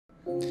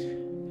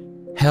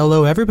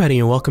Hello everybody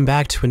and welcome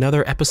back to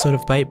another episode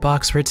of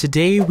Bytebox, where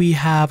today we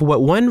have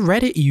what one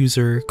Reddit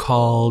user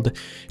called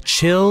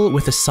chill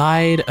with a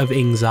side of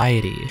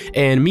anxiety.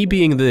 And me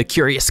being the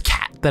curious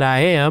cat that I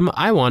am,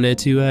 I wanted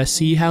to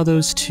see how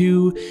those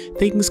two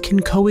things can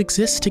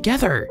coexist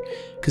together.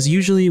 Because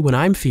usually when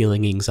I'm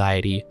feeling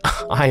anxiety,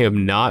 I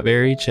am not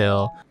very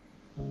chill.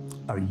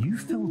 Are you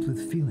filled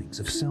with feelings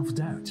of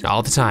self-doubt?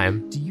 All the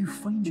time. Do you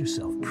find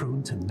yourself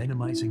prone to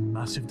minimizing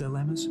massive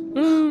dilemmas?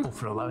 Or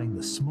for allowing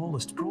the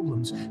smallest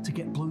problems to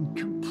get blown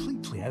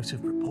completely out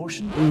of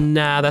proportion?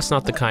 Nah, that's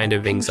not the kind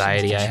of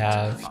anxiety I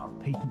have. Our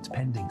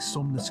patent-pending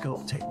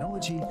Somnosculpt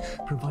technology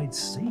provides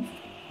safe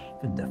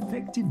and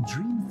effective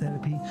dream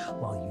therapy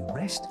while you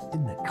rest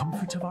in the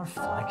comfort of our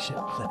flagship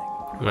clinic.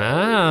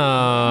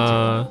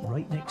 Wow.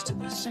 Right next to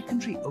the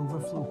secondary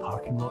overflow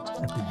parking lot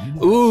at the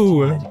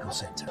University Medical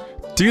Center.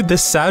 Dude,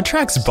 this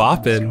soundtrack's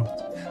bopping.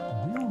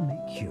 We'll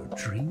make your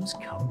dreams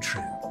come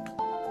true.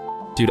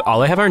 Dude,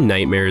 all I have are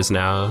nightmares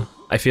now.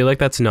 I feel like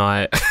that's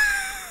not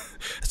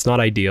it's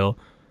not ideal.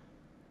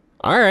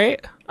 All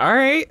right,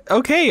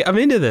 okay, I'm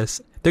into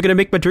this. They're gonna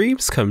make my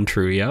dreams come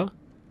true, yo.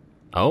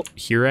 Oh,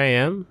 here I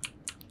am.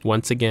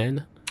 Once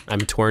again, I'm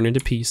torn into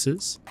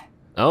pieces.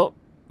 Oh,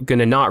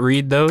 gonna not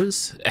read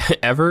those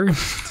ever.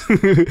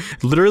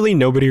 Literally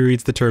nobody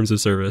reads the terms of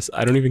service.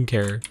 I don't even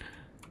care.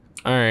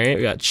 All right,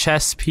 we got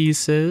chess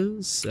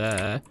pieces.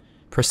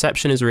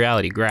 Perception is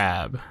reality,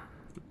 grab.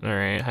 All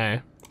right,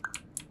 hi.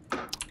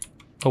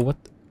 Oh, what?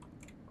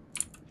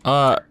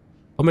 Oh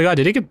my God,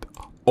 did it get?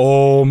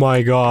 Oh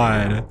my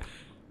God.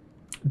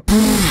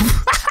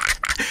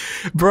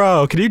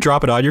 Bro, can you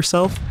drop it on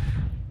yourself?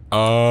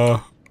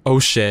 Oh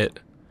shit.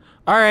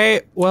 All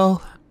right,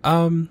 well,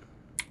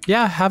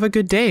 yeah, have a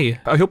good day.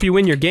 I hope you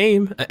win your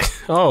game.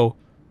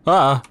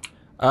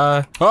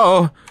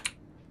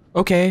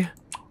 Okay.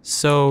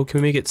 So,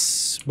 can we make it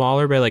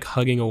smaller by like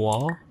hugging a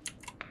wall?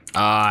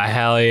 Ah,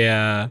 hell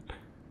yeah.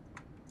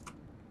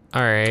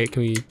 All right,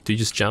 do you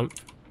just jump?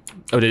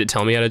 Oh, did it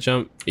tell me how to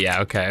jump?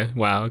 Yeah, okay,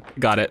 wow,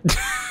 got it.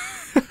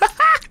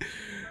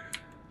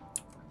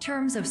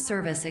 Terms of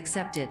service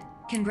accepted.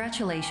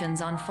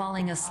 Congratulations on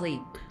falling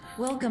asleep.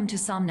 Welcome to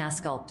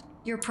Somnosculpt.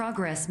 Your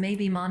progress may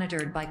be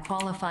monitored by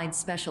qualified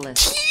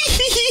specialists.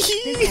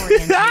 This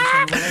orientation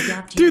will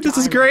adapt you Dude, this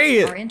is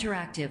great. Our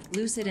interactive,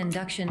 lucid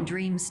induction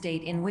dream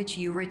state in which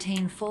you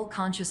retain full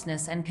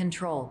consciousness and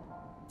control.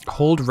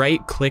 Hold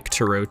right click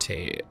to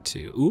rotate to.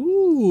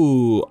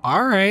 Ooh,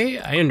 all right,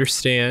 I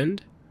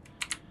understand.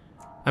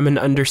 I'm an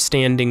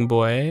understanding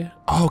boy.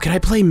 Oh, can I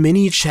play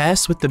mini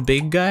chess with the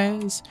big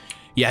guys?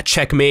 Yeah,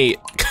 checkmate.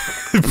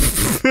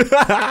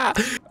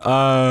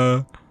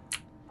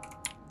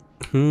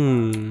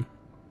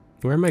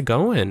 Where am I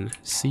going?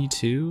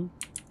 C2?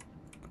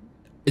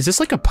 Is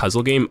this like a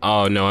puzzle game?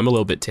 Oh no, I'm a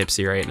little bit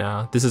tipsy right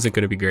now. This isn't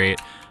gonna be great.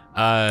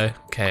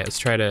 Okay, let's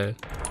try to...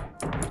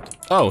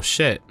 Oh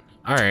shit,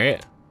 all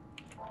right.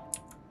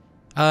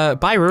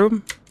 Bye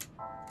room.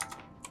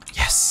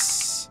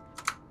 Yes.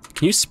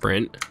 Can you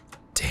sprint?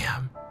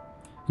 Damn.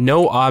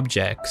 No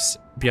objects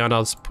beyond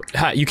all this.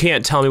 You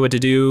can't tell me what to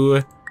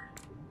do.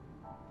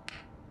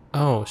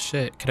 Oh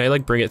shit, can I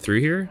like bring it through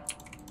here?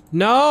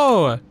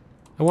 No,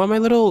 I want my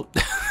little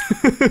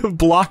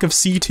block of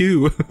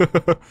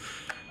C2.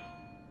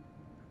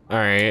 All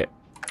right.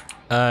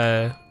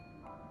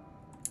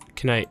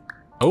 Can I?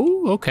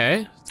 Oh,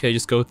 okay. Can I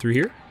just go through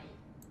here?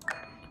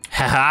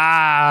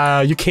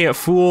 Haha! You can't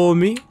fool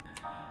me.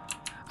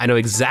 I know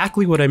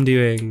exactly what I'm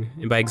doing,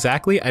 and by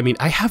exactly, I mean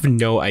I have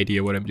no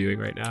idea what I'm doing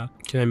right now.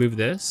 Can I move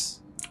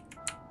this?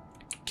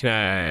 Can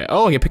I?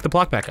 Oh, I can pick the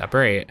block back up.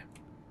 Right.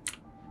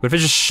 What if I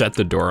just shut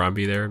the door on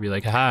me there and be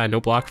like, haha, no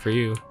block for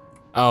you?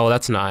 Oh,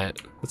 that's not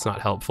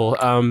helpful.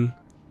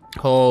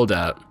 Hold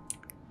up.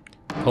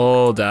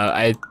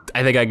 I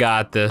think I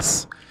got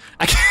this.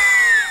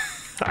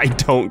 I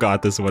don't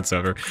got this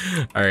whatsoever.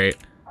 All right.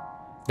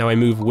 Now I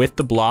move with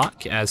the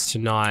block as to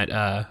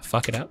not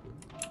fuck it up.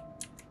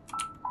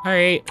 All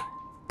right.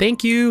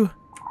 Thank you.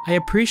 I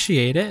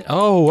appreciate it.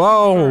 Oh,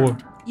 whoa.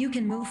 You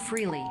can move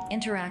freely,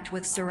 interact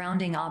with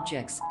surrounding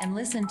objects, and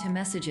listen to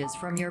messages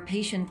from your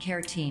patient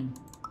care team.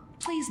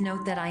 Please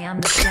note that I am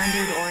the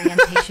standard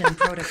orientation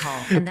protocol,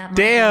 and that my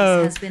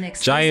voice has been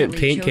giant explicitly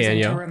paint can, chosen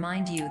yo. to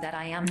remind you that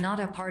I am not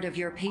a part of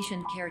your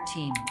patient care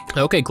team.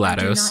 Okay,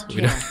 GLaDOS.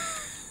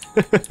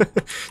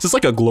 It's just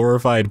like a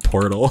glorified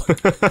portal.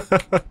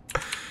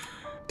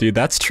 Dude,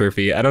 that's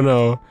trippy. I don't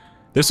know.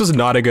 This was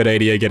not a good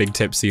idea getting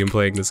tipsy and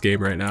playing this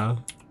game right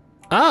now.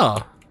 Oh,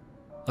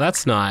 well,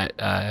 that's not,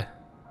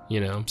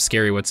 you know,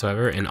 scary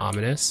whatsoever and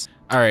ominous.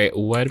 All right,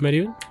 what am I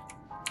doing?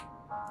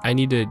 I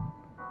need to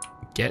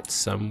get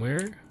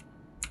somewhere.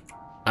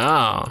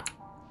 Oh.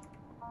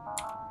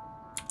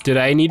 Did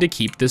I need to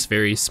keep this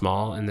very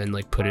small and then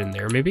like put it in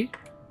there maybe?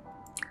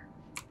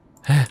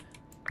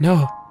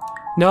 No.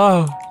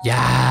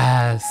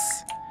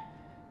 Yes.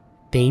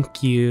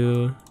 Thank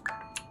you.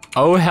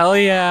 Oh, hell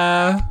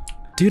yeah.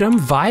 Dude, I'm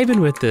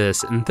vibing with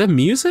this. And the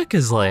music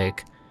is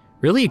like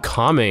really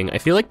calming. I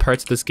feel like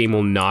parts of this game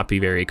will not be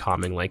very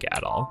calming like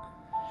at all.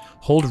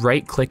 Hold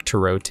right click to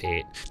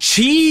rotate.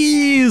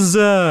 Cheese!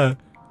 Oh,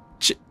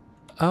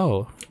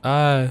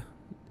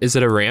 is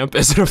it a ramp?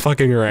 Is it a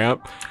fucking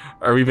ramp?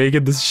 Are we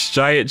making this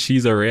giant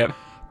cheese a ramp?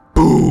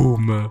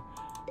 Boom!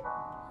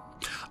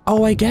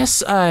 Oh, I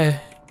guess, yeah,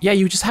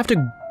 you just have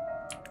to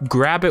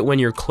grab it when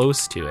you're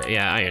close to it.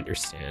 Yeah, I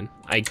understand.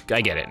 I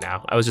get it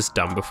now. I was just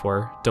dumb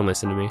before. Don't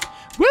listen to me.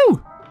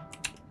 Woo!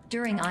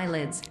 During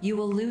eyelids, you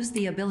will lose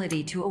the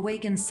ability to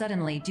awaken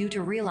suddenly due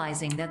to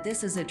realizing that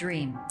this is a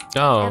dream.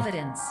 Oh.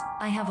 Evidence.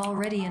 I have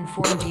already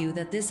informed you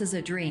that this is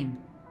a dream.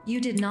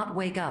 You did not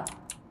wake up.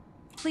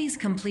 Please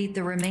complete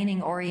the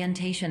remaining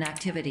orientation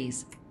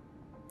activities.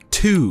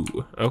 2.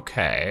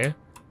 Okay.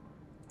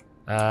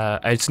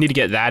 I just need to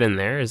get that in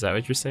there. Is that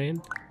what you're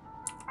saying?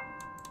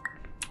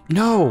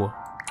 No.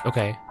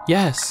 Okay.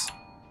 Yes.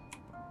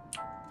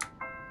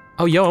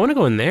 Oh, yo, I want to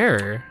go in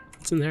there.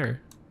 What's in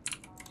there?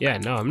 Yeah,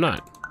 no, I'm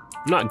not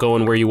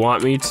going where you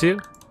want me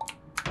to.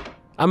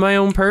 I'm my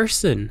own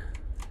person.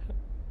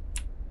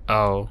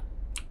 Oh.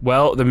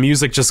 Well, the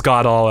music just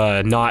got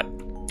all, not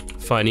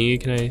funny.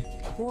 Can I?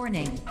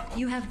 Warning,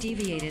 you have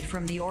deviated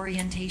from the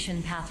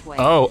orientation pathway.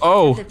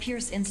 Oh. At the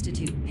Pierce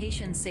Institute,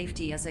 patient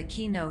safety is a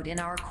keynote in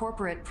our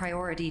corporate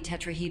priority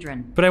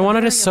tetrahedron. But I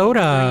wanted a variable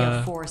degree soda.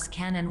 of force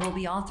can and will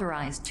be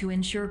authorized to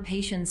ensure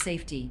patient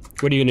safety.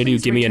 What are you gonna do?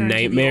 Please Give me a return to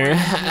the nightmare?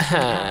 orientation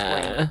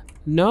pathway.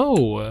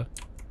 No.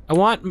 I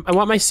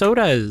want my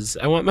sodas.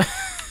 I want my.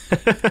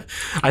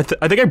 I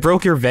think I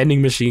broke your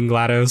vending machine,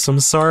 GLaDOS. I'm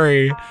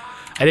sorry.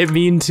 I didn't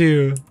mean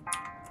to.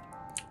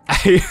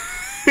 I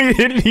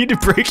didn't mean to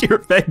break your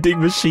vending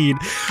machine.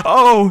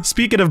 Oh,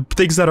 speaking of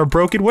things that are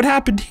broken, what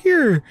happened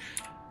here?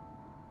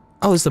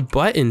 Oh, there's a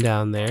button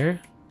down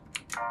there.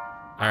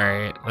 All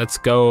right, let's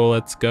go.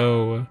 Let's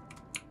go.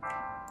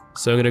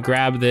 So I'm gonna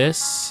grab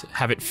this,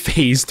 have it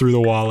phase through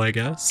the wall, I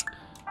guess.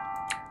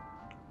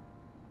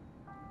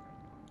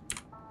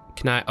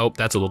 Can I? Oh,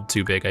 that's a little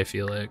too big, I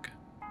feel like.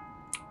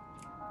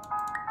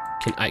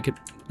 I could,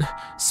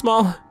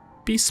 small,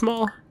 be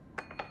small.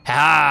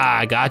 Ha,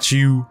 I got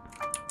you.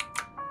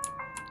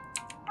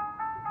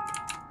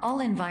 All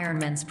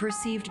environments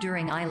perceived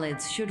during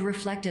eyelids should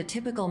reflect a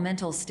typical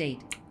mental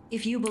state.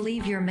 If you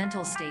believe your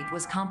mental state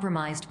was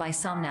compromised by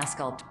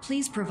Somnasculpt,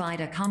 please provide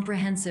a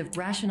comprehensive,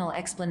 rational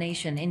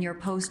explanation in your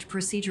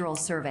post-procedural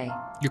survey.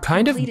 You're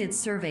kind of... Completed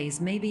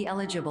surveys may be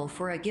eligible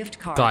for a gift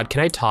card. God,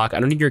 can I talk? I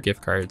don't need your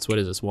gift cards. What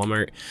is this,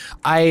 Walmart?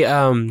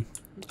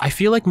 I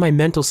feel like my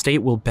mental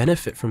state will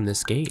benefit from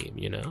this game,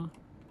 you know?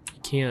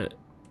 You can't...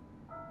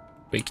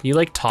 Wait, can you,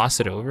 like, toss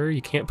it over?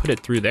 You can't put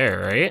it through there,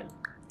 right?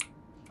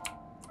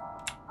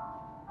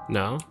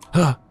 No?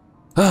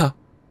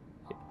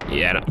 Yeah,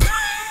 no.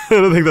 I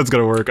don't think that's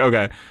gonna work.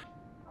 Okay.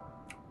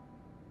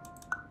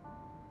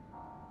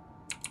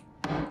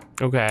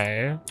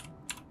 Okay.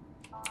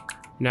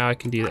 Now I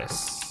can do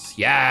this.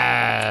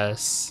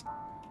 Yes!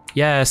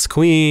 Yes,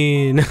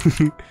 queen!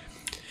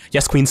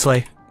 Yes, queen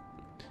slay.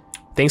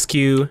 Thanks,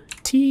 Q.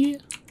 T.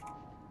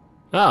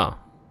 Oh.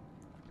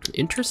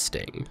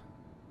 Interesting.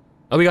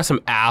 Oh, we got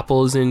some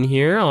apples in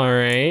here,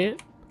 alright.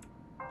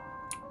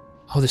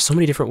 Oh, there's so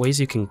many different ways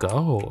you can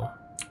go.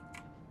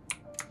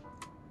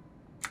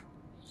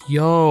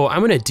 Yo,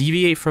 I'm gonna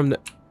deviate from the...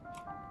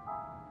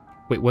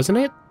 Wait, wasn't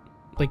it,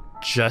 like,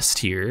 just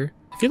here?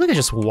 I feel like I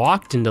just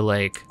walked into,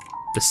 like,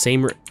 the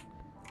same...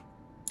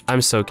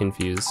 I'm so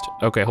confused.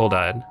 Okay, hold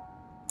on.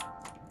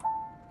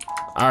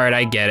 Alright,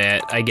 I get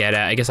it. I get it.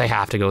 I guess I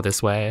have to go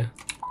this way.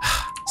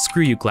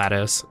 Screw you,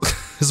 GLaDOS.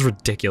 This is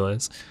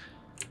ridiculous.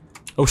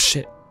 Oh,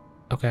 shit.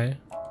 Okay.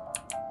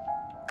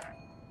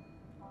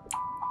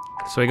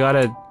 So I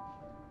gotta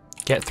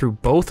get through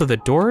both of the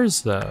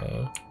doors,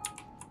 though.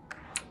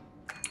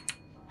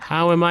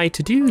 How am I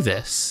to do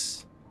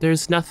this?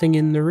 There's nothing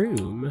in the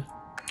room.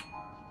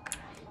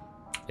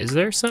 Is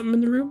there something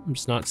in the room? I'm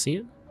just not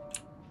seeing.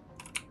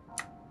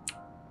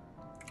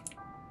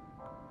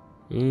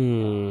 I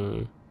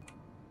don't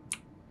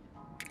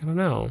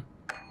know.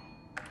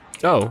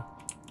 Oh.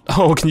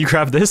 Oh, can you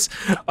grab this?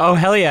 Oh,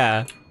 hell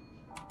yeah.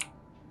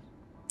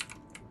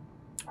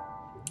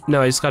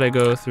 No, I just gotta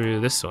go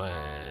through this one.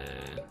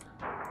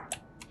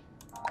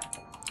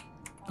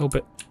 Oh,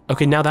 but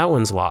okay, now that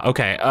one's locked.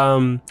 Okay,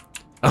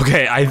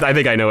 okay, I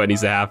think I know what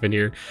needs to happen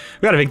here.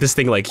 We gotta make this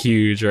thing like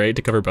huge, right,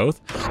 to cover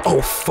both?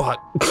 Oh, fuck.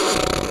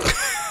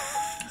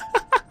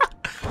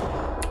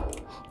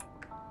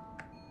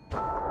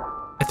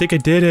 I think I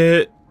did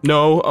it.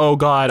 No, oh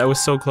God, I was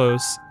so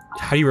close.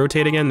 How do you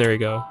rotate again? There we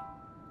go.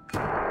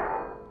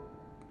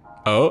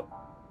 Oh.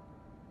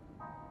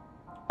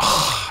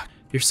 Oh,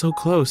 you're so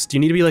close. Do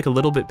you need to be like a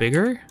little bit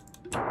bigger?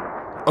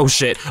 Oh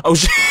shit, oh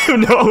shit,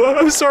 no,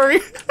 I'm sorry.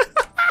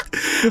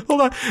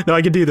 Hold on. No,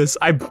 I can do this.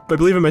 I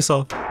believe in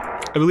myself.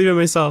 I believe in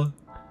myself.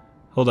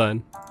 Hold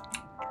on.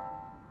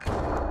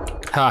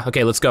 Ha,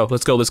 okay, let's go.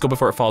 Let's go. Let's go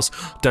before it falls.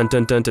 Dun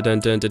dun dun dun dun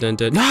dun dun dun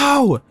dun.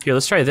 No! Here,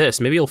 let's try this.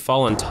 Maybe it'll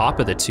fall on top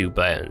of the two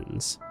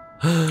buttons.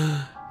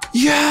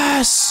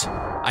 Yes!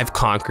 I've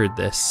conquered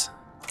this.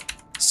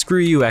 Screw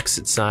you,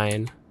 exit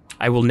sign.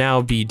 I will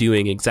now be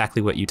doing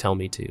exactly what you tell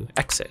me to.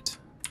 Exit.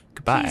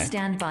 Goodbye. Please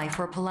stand by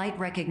for polite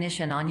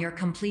recognition on your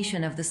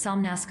completion of the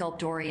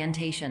Somnasculpt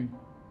orientation.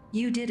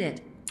 You did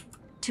it.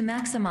 To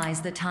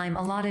maximize the time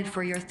allotted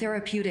for your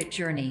therapeutic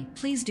journey,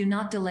 please do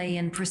not delay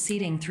in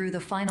proceeding through the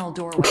final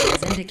doorway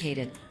as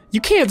indicated.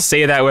 You can't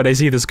say that when I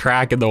see this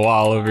crack in the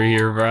wall over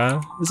here,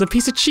 bro. There's a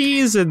piece of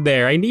cheese in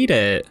there. I need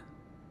it.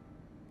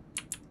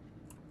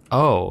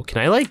 Oh,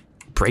 can I like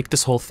break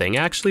this whole thing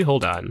actually?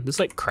 Hold on. There's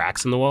like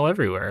cracks in the wall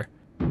everywhere.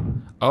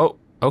 Oh,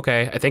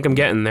 okay. I think I'm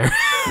getting there.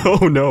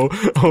 Oh no.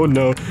 Oh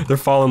no. They're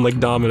falling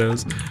like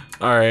dominoes.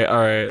 All right,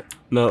 all right.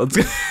 No, let's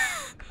go.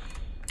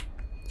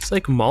 It's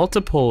like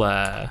multiple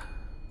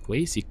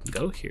ways you can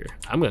go here.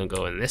 I'm gonna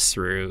go in this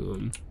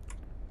room.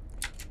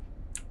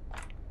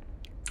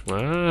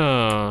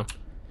 Wow.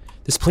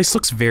 This place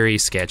looks very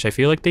sketch. I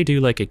feel like they do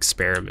like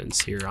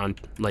experiments here on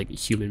like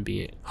human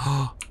being.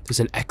 Oh, there's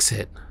an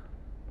exit.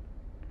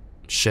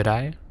 Should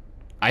I?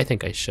 I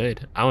think I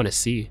should. I wanna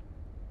see.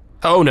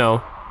 Oh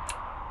no.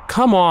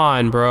 Come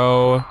on,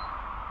 bro.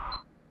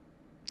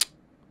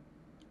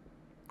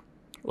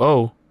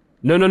 Oh.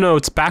 No, no, no,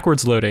 it's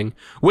backwards loading.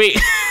 Wait.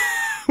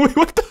 Wait,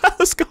 what the hell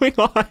is going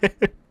on?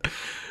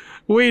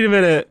 Wait a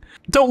minute.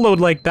 Don't load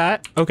like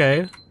that.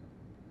 Okay.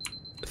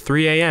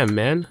 3 a.m.,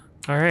 man.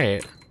 All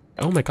right.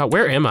 Oh my God,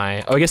 where am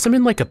I? Oh, I guess I'm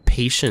in like a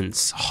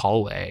patient's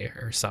hallway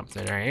or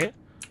something, right?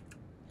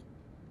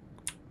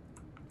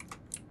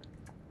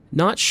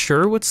 Not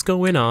sure what's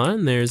going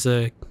on. There's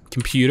a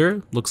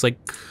computer. Looks like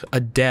a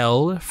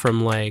Dell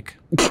from like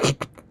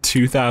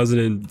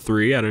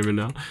 2003. I don't even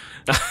know.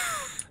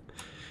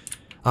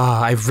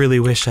 I really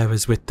wish I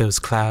was with those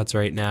clouds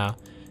right now.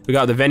 We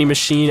got the vending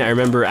machine. I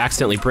remember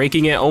accidentally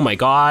breaking it. Oh my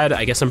God.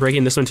 I guess I'm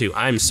breaking this one too.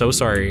 I'm so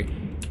sorry.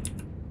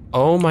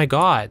 Oh my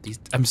God.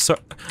 I'm sorry.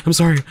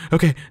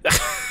 Okay.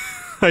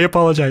 I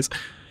apologize.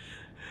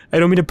 I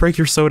don't mean to break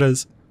your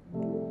sodas.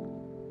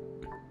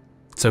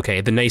 It's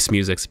okay. The nice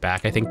music's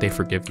back. I think they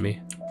forgive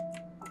me.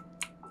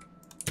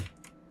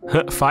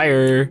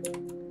 Fire.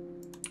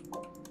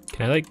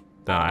 Can I like,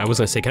 no, I was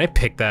gonna say, can I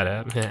pick that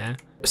up?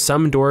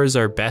 Some doors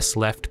are best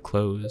left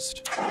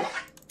closed.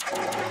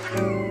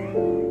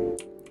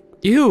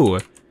 Ew.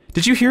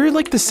 Did you hear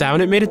like the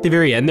sound it made at the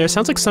very end there? It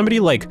sounds like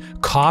somebody like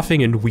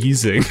coughing and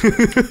wheezing.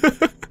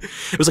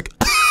 It was like,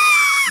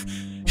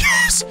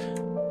 yes,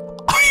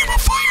 I am a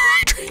fire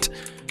hydrant.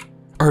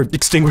 Or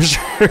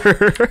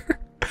extinguisher.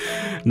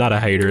 Not a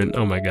hydrant,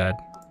 oh my God.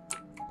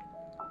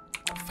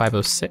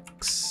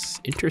 506,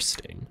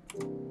 interesting.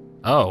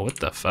 Oh, what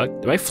the fuck?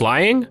 Am I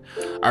flying?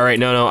 All right,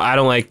 no, I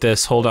don't like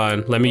this. Hold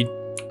on, let me.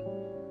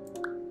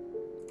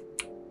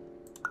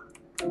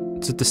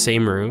 Is it the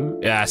same room?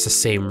 Yeah, it's the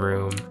same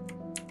room.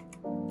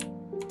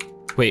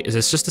 Wait, is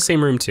this just the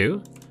same room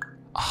too?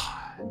 Oh,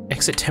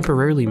 exit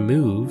temporarily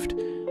moved.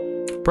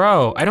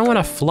 Bro, I don't want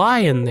to fly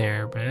in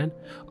there, man.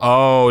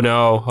 Oh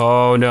no,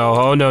 oh no,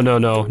 oh no, no,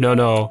 no, no,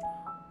 no.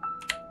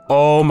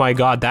 Oh my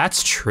God,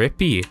 that's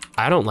trippy.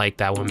 I don't like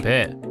that one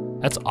bit.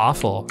 That's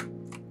awful.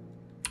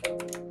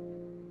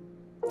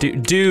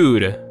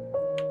 Dude,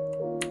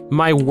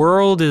 my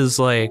world is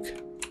like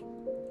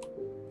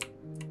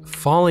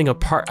falling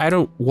apart.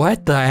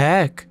 What the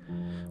heck?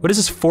 What is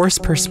this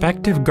forced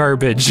perspective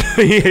garbage?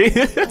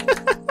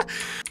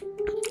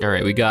 All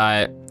right, we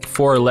got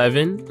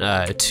 411,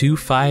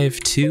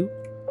 252.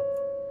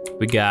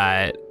 We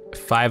got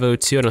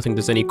 502. I don't think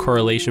there's any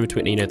correlation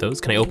between any of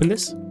those. Can I open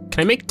this?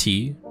 Can I make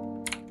tea?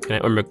 Can I,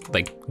 or make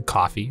like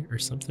coffee or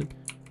something?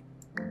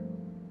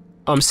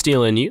 I'm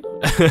stealing you.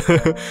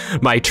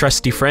 My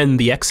trusty friend,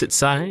 the exit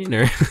sign,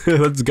 or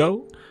let's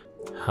go.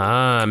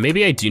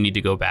 Maybe I do need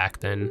to go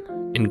back then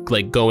and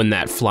like go in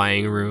that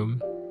flying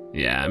room.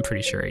 Yeah, I'm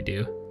pretty sure I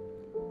do.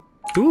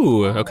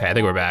 Ooh, okay, I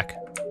think we're back.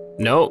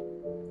 Nope.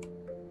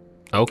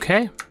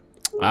 Okay,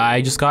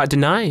 I just got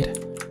denied.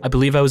 I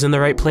believe I was in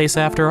the right place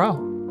after all.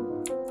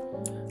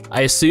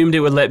 I assumed it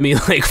would let me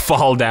like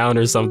fall down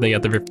or something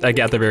at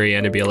the very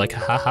end and be like,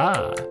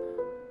 haha.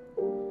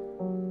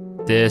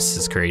 This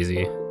is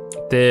crazy.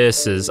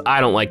 I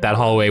don't like that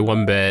hallway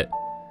one bit.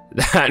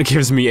 That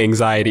gives me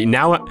anxiety.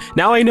 Now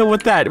I know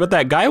what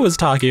that guy was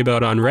talking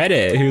about on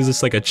Reddit. He was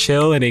just like a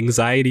chill and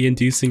anxiety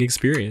inducing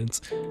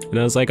experience. And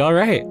I was like, all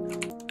right,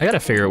 I gotta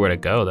figure out where to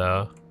go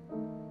though.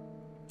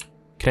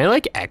 Can I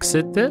like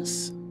exit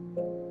this?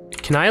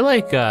 Can I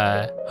like,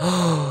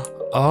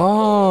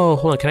 oh,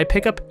 hold on, can I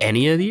pick up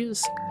any of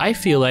these? I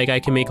feel like I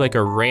can make like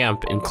a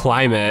ramp and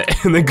climb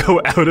it and then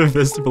go out of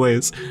this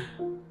place.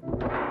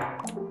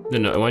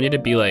 No, I want you to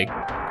be like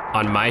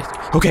on my,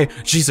 okay,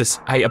 Jesus,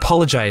 I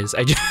apologize.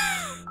 I just,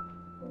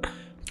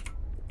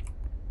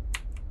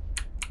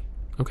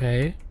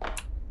 okay.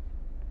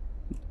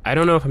 I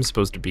don't know if I'm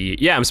supposed to be,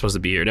 yeah, I'm supposed to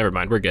be here, never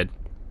mind, we're good.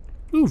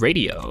 Ooh,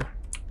 radio.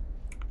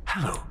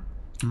 Hello,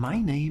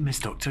 my name is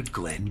Dr.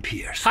 Glenn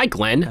Pierce. Hi,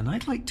 Glenn. And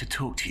I'd like to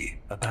talk to you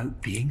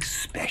about being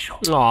special.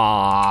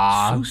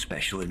 Aww. So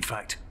special, in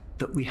fact,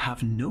 that we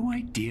have no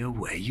idea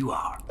where you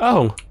are.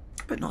 Oh.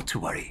 But not to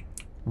worry,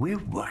 we're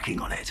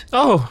working on it.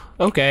 Oh,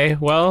 okay,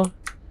 well,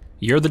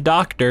 you're the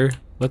doctor.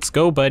 Let's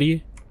go,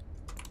 buddy.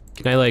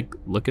 Can I like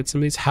look at some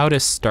of these? How to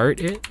start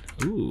it?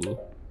 Ooh.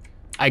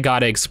 I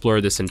gotta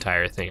explore this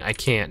entire thing. I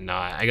can't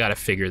not. I gotta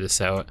figure this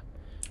out.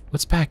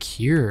 What's back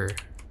here?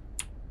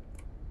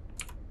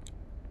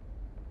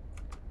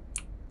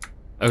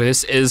 Oh,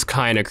 this is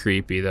kind of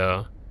creepy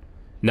though.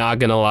 Not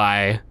gonna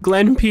lie.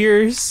 Glenn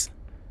Pierce,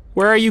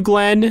 where are you,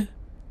 Glenn?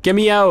 Get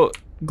me out,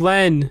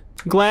 Glenn.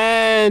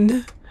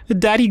 Glenn,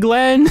 Daddy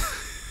Glenn,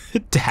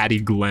 Daddy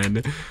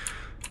Glenn.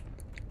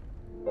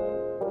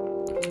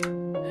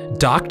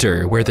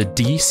 Doctor, where the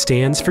D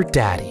stands for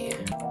Daddy.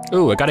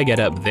 Ooh, I gotta get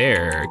up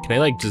there. Can I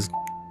like just...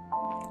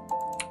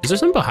 Is there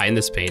something behind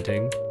this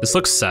painting? This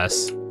looks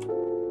sus.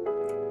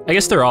 I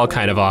guess they're all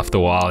kind of off the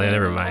wall. Yeah,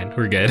 never mind,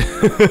 we're good.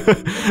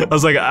 I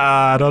was like,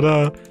 I don't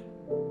know.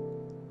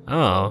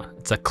 Oh,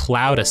 it's a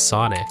cloud of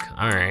Sonic,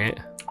 all right.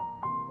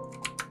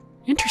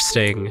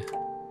 Interesting.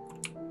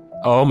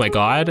 Oh my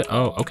God,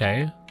 oh,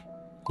 okay.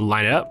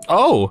 Line it up.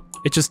 Oh,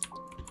 it just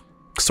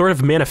sort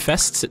of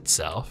manifests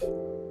itself.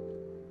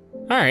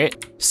 All right,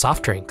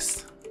 soft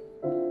drinks.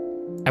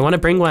 I want to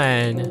bring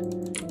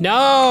one.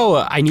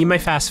 No, I need my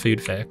fast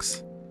food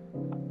fix.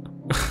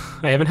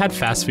 I haven't had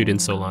fast food in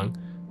so long.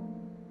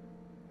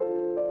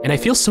 And I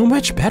feel so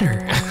much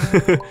better.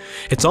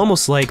 It's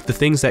almost like the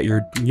things that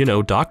your,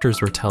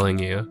 doctors were telling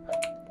you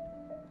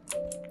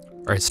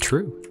are it's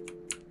true.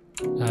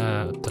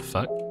 What the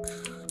fuck?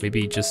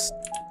 Maybe just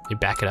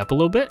back it up a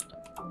little bit.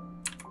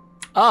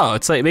 Oh,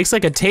 it's like, it makes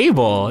like a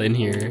table in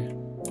here.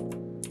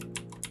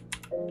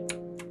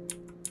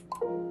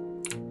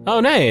 Oh,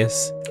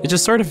 nice. It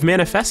just sort of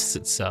manifests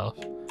itself.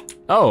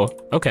 Oh,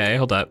 okay,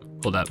 hold up.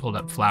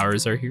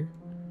 Flowers are here.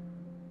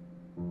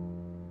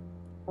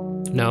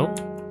 No.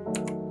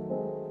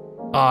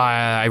 Oh,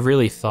 I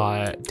really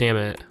thought, damn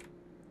it.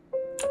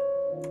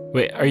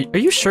 Wait, are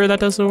you sure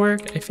that doesn't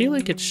work? I feel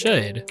like it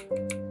should.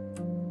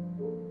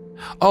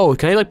 Oh,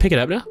 can I like pick it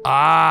up now?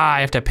 Ah,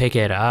 I have to pick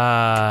it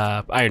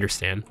up. I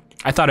understand.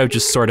 I thought it would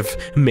just sort of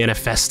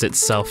manifest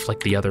itself like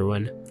the other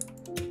one.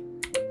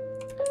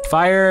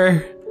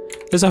 Fire!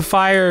 There's a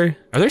fire!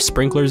 Are there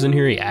sprinklers in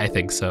here? Yeah, I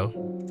think so.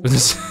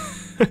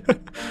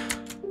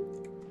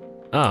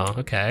 Oh,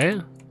 okay.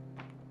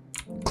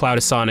 Cloud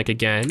of Sonic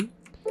again.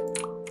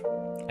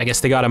 I guess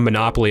they got a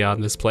monopoly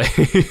on this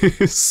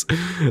place.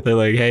 They're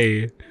like,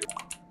 hey.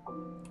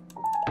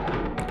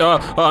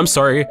 Oh, I'm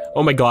sorry.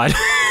 Oh my God.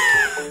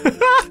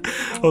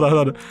 Hold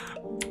on.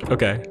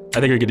 Okay, I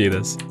think we can do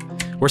this.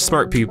 We're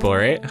smart people,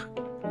 right?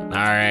 All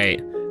right.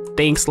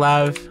 Thanks,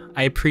 love.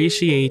 I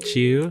appreciate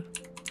you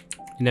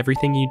and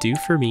everything you do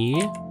for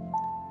me.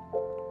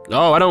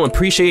 Oh, I don't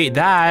appreciate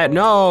that.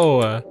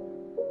 No. All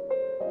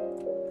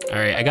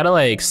right, I gotta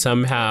like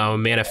somehow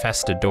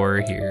manifest a door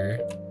here.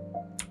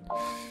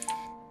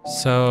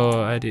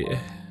 So I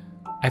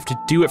have to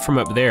do it from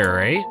up there,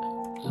 right?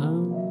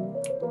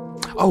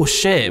 Oh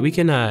shit, we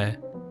can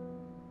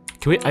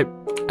we, am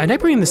I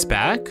bringing this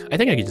back? I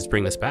think I can just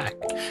bring this back.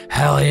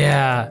 Hell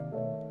yeah.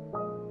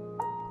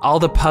 All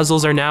the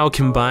puzzles are now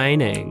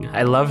combining.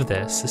 I love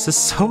this. This is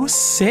so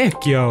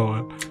sick,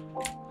 yo.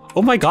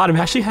 Oh my God, I'm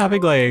actually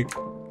having like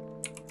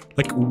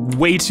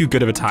way too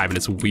good of a time and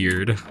it's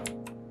weird.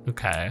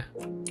 Okay.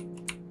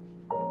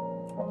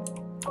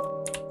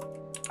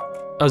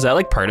 Oh, is that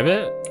like part of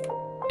it?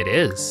 It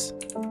is.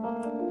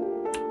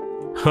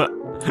 Huh.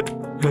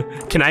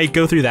 Can I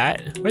go through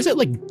that? Why is it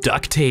like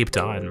duct taped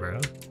on,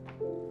 bro?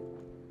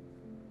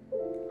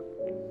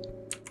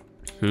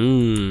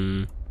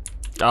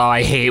 Oh,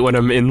 I hate when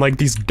I'm in like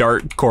these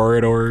dark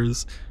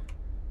corridors.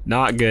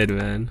 Not good,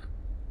 man.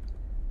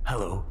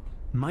 Hello,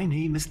 my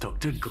name is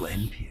Dr.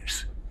 Glenn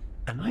Pierce,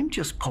 and I'm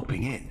just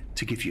popping in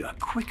to give you a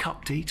quick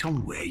update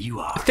on where you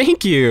are.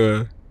 Thank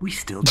you. We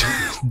still don't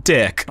know.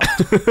 Dick.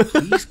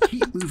 Please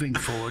keep moving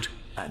forward,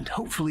 and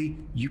hopefully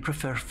you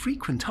prefer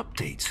frequent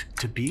updates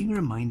to being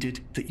reminded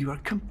that you are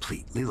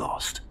completely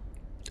lost.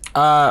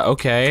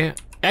 Okay.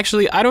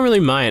 Actually, I don't really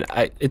mind.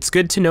 It's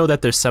good to know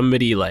that there's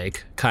somebody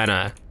like kind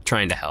of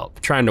trying to help,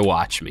 trying to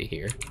watch me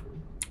here.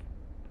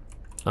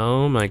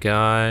 Oh my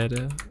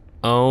God.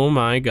 Oh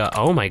my God.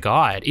 Oh my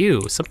God.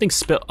 Ew, something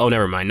spilled. Oh,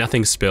 never mind.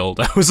 Nothing spilled.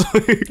 I was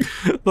like,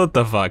 what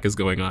the fuck is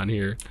going on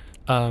here?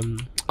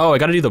 Oh, I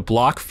gotta do the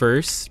block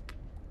first.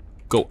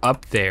 Go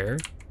up there.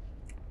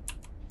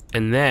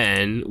 And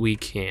then we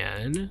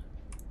can...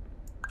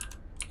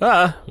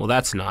 well,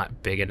 that's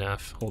not big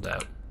enough. Hold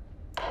up.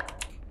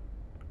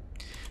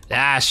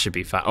 That should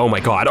be fine. Oh my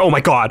God. Oh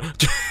my God.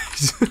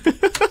 He's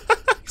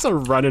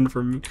running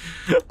from me.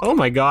 Oh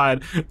my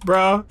God,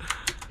 bro.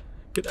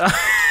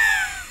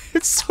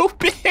 It's so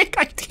big.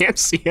 I can't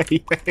see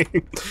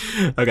anything.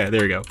 Okay,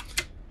 there we go.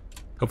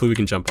 Hopefully we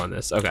can jump on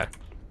this. Okay.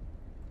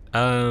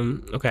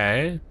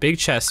 Okay. Big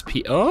chest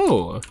piece.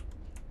 Oh.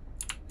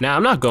 Now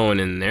I'm not going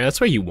in there.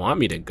 That's where you want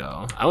me to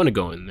go. I want to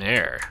go in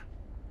there.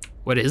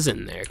 What is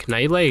in there? Can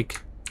I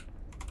like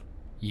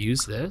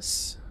use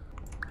this?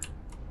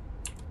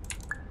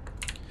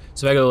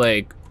 So if I go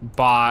like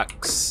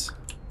box,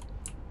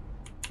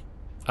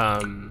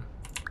 and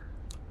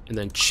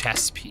then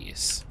chess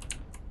piece.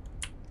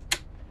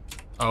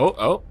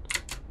 Oh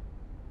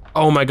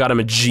my God, I'm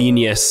a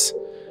genius.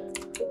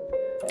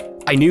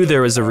 I knew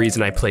there was a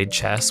reason I played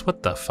chess.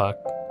 What the fuck?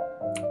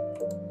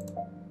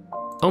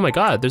 Oh my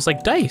god, there's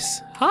like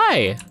dice.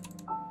 Hi.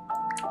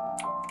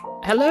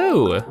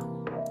 Hello.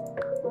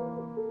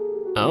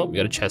 Oh, we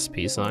got a chess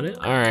piece on it.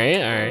 All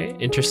right,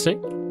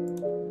 interesting.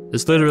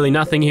 There's literally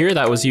nothing here.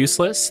 That was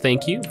useless.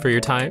 Thank you for your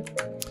time.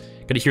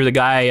 Gotta hear the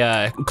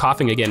guy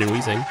coughing again and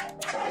wheezing.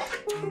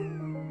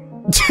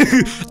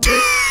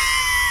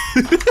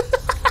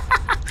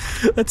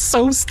 That's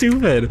so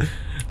stupid,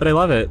 but I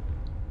love it.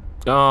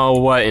 Oh,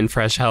 what in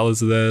fresh hell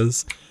is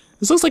this?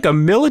 This looks like a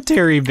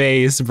military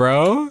base,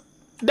 bro.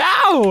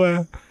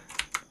 No!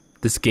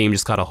 This game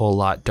just got a whole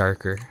lot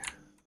darker.